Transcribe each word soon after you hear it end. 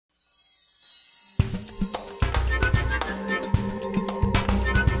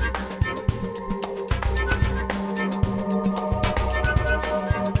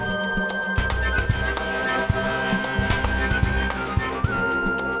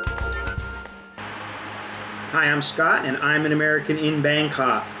Hi, I'm Scott, and I'm an American in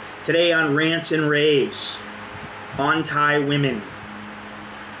Bangkok. Today on Rants and Raves, on Thai women.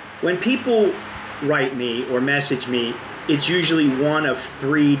 When people write me or message me, it's usually one of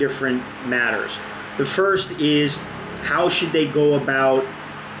three different matters. The first is, how should they go about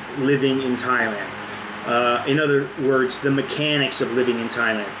living in Thailand? In other words, the mechanics of living in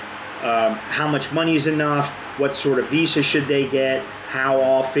Thailand. How much money is enough? What sort of visa should they get? How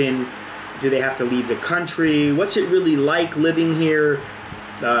often do they have to leave the country? What's it really like living here?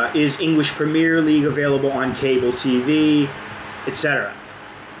 Is English Premier League available on cable TV, etc.?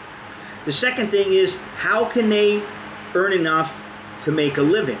 The second thing is, how can they earn enough to make a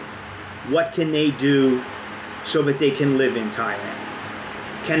living? What can they do so that they can live in Thailand?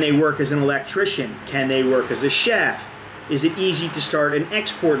 Can they work as an electrician? Can they work as a chef? Is it easy to start an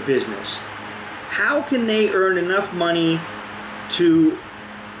export business? How can they earn enough money to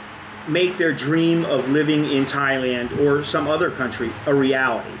make their dream of living in Thailand or some other country a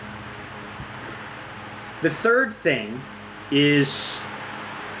reality? The third thing is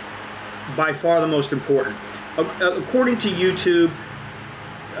by far the most important. According to YouTube,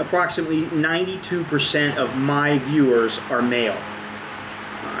 approximately 92% of my viewers are male.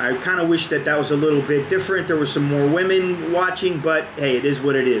 I kind of wish that was a little bit different. There were some more women watching, but hey, it is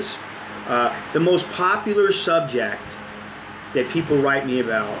what it is. The most popular subject that people write me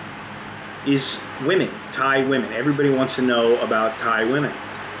about is women, Thai women. Everybody wants to know about Thai women.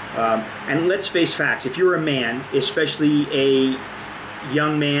 And let's face facts. If you're a man, especially a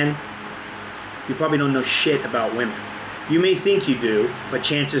young man, you probably don't know shit about women. You may think you do, but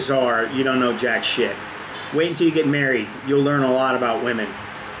chances are you don't know jack shit. Wait until you get married. You'll learn a lot about women,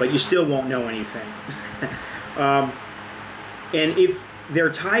 but you still won't know anything. And if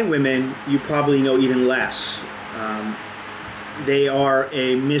they're Thai women, you probably know even less. They are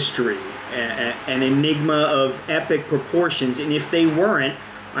a mystery, an enigma of epic proportions, and if they weren't,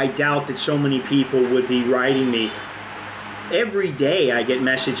 I doubt that so many people would be writing me. Every day I get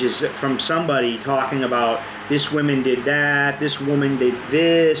messages from somebody talking about, this woman did that, this woman did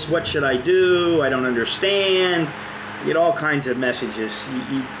this, what should I do, I don't understand. I get all kinds of messages.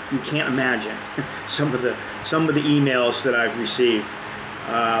 You can't imagine some of the emails that I've received.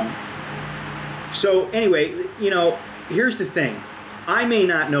 So anyway, here's the thing. I may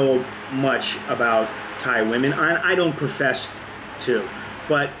not know much about Thai women. I don't profess to.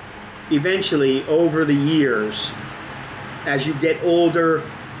 But eventually, over the years, as you get older,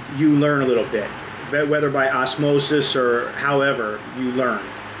 you learn a little bit. Whether by osmosis or however you learn,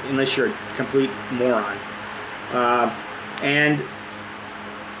 unless you're a complete moron. And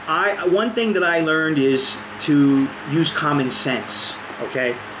one thing that I learned is to use common sense,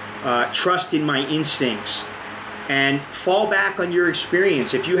 okay? Trust in my instincts, and fall back on your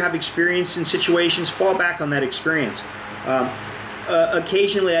experience. If you have experience in situations, fall back on that experience.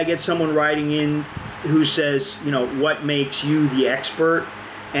 Occasionally I get someone writing in who says, what makes you the expert?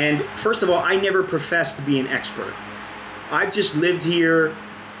 And first of all, I never profess to be an expert. I've just lived here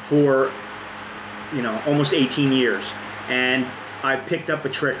for, almost 18 years, and I've picked up a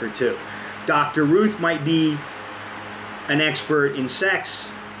trick or two. Dr. Ruth might be an expert in sex.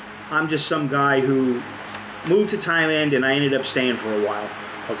 I'm just some guy who moved to Thailand and I ended up staying for a while,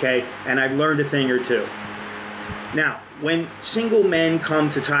 okay? And I've learned a thing or two. Now, when single men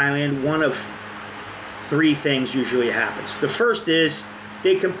come to Thailand, one of three things usually happens. The first is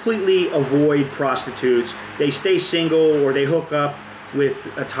they completely avoid prostitutes. They stay single, or they hook up with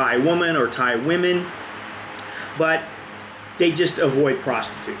a Thai woman or Thai women, but they just avoid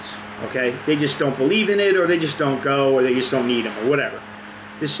prostitutes, okay? They just don't believe in it, or they just don't go, or they just don't need them, or whatever.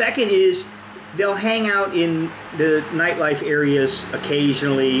 The second is they'll hang out in the nightlife areas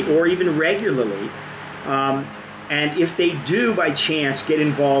occasionally or even regularly. And if they do by chance get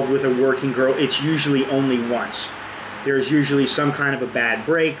involved with a working girl, it's usually only once. There's usually some kind of a bad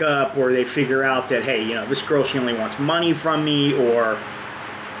breakup, or they figure out that, hey, this girl, she only wants money from me, or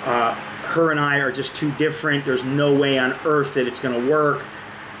her and I are just too different. There's no way on earth that it's going to work.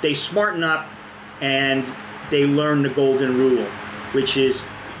 They smarten up and they learn the golden rule, which is,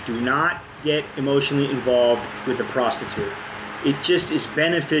 do not get emotionally involved with a prostitute. It just is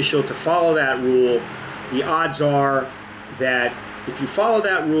beneficial to follow that rule. The odds are that if you follow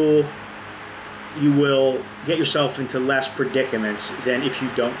that rule, you will get yourself into less predicaments than if you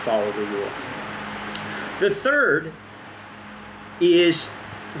don't follow the rule. The third is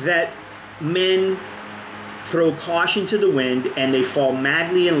that men throw caution to the wind and they fall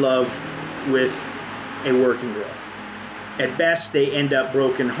madly in love with a working girl. At best, they end up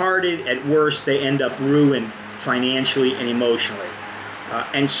brokenhearted. At worst, they end up ruined financially and emotionally.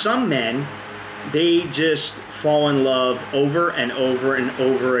 And some men they just fall in love over and over and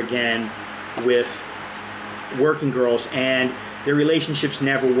over again with working girls, and their relationships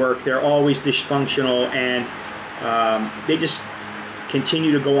never work. They're always dysfunctional, and they just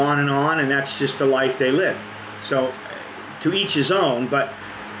continue to go on, and that's just the life they live. So to each his own. But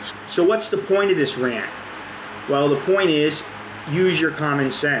so what's the point of this rant? Well, the point is, use your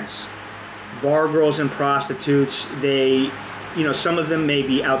common sense. Bar girls and prostitutes, they, you know, some of them may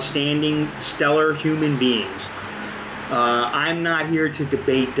be outstanding, stellar human beings. I'm not here to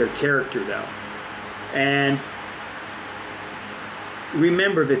debate their character, though. And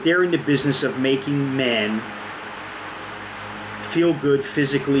remember that they're in the business of making men feel good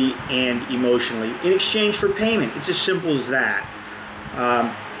physically and emotionally in exchange for payment. It's as simple as that.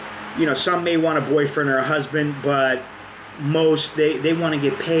 You know, some may want a boyfriend or a husband, but most, they want to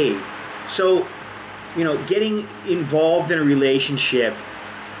get paid. So, you know, getting involved in a relationship,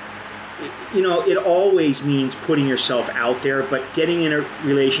 you know, it always means putting yourself out there, but getting in a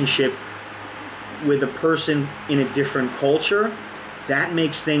relationship with a person in a different culture, that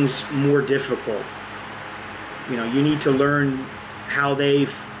makes things more difficult. You know, you need to learn how they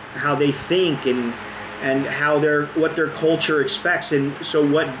think, and what their culture expects, and so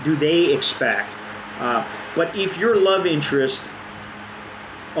what do they expect. But if your love interest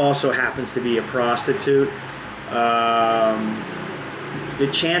also happens to be a prostitute, the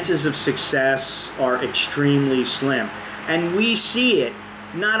chances of success are extremely slim. And we see it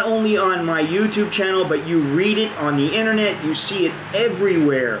not only on my YouTube channel, but you read it on the internet, you see it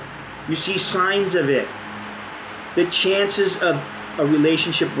everywhere. You see signs of it. The chances of a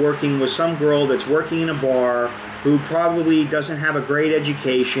relationship working with some girl that's working in a bar who probably doesn't have a great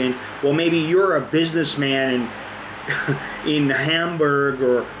education, well, maybe you're a businessman in Hamburg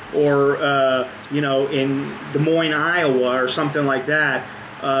or you know, in Des Moines, Iowa, or something like that,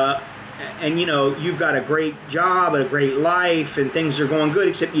 and you know, you've got a great job and a great life and things are going good,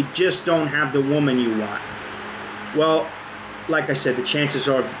 except you just don't have the woman you want. Well, like I said, the chances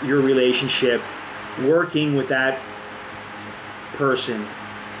of your relationship working with that person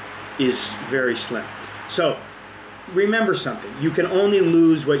is very slim. So remember something: you can only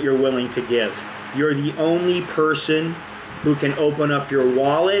lose what you're willing to give. You're the only person who can open up your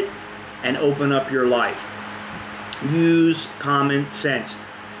wallet and open up your life. Use common sense.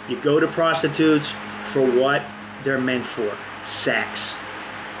 You go to prostitutes for what they're meant for: sex.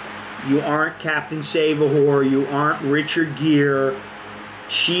 You aren't Captain Save-A-Whore. You aren't Richard Gere.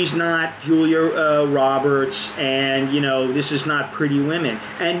 She's not Julia Roberts, and you know, this is not Pretty Women.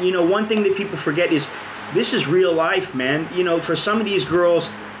 And you know, one thing that people forget is this is real life, man. You know, for some of these girls,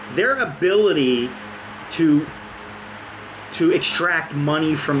 their ability to extract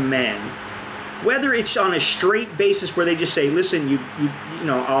money from men, whether it's on a straight basis where they just say, listen, you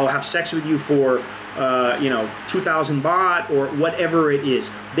know, I'll have sex with you for you know, 2,000 baht or whatever it is,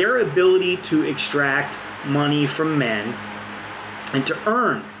 their ability to extract money from men and to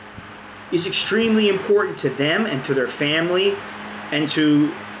earn is extremely important to them and to their family and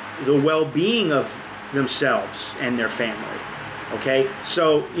to the well-being of themselves and their family. Okay,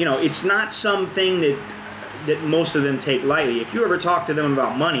 so you know, it's not something that most of them take lightly. If you ever talk to them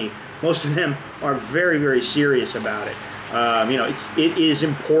about money, most of them are very, very serious about it. You know, it is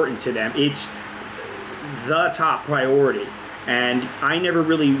important to them. It's the top priority. And I never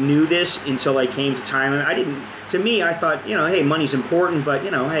really knew this until I came to Thailand. To me, I thought, you know, hey, money's important, but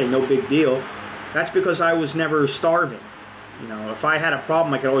you know, hey, no big deal. That's because I was never starving. You know, if I had a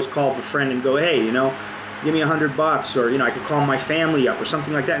problem, I could always call up a friend and go, hey, you know, give me $100, or you know, I could call my family up or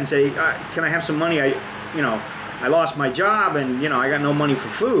something like that and say, can I have some money? I lost my job and you know, I got no money for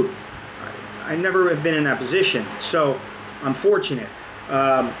food. I never have been in that position, so I'm fortunate.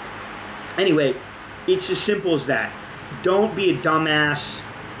 Anyway, it's as simple as that. Don't be a dumbass.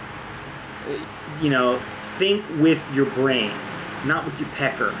 You know, think with your brain, not with your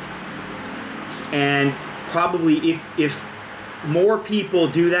pecker. And probably if more people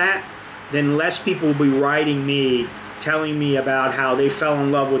do that, then less people will be writing me, telling me about how they fell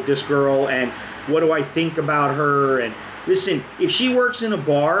in love with this girl and what do I think about her. And listen, if she works in a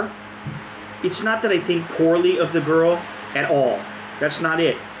bar, it's not that I think poorly of the girl at all. That's not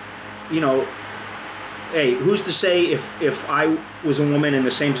it. You know, hey, who's to say if I was a woman in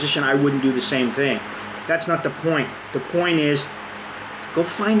the same position, I wouldn't do the same thing? That's not the point. The point is, go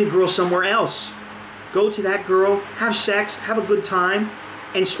find a girl somewhere else. Go to that girl, have sex, have a good time,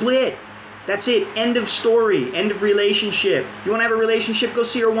 and split. That's it. End of story. End of relationship. You want to have a relationship? Go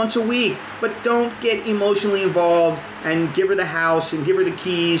see her once a week. But don't get emotionally involved and give her the house and give her the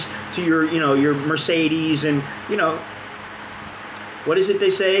keys to your, you know, your Mercedes. And, you know, what is it they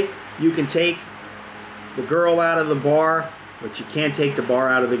say? You can take the girl out of the bar, but you can't take the bar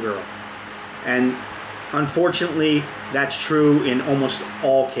out of the girl. And unfortunately, that's true in almost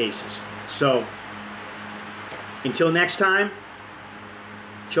all cases. So, until next time,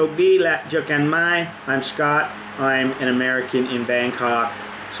 Chok Di La Jakan Mai. I'm Scott. I'm an American in Bangkok.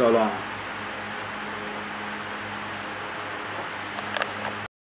 So long.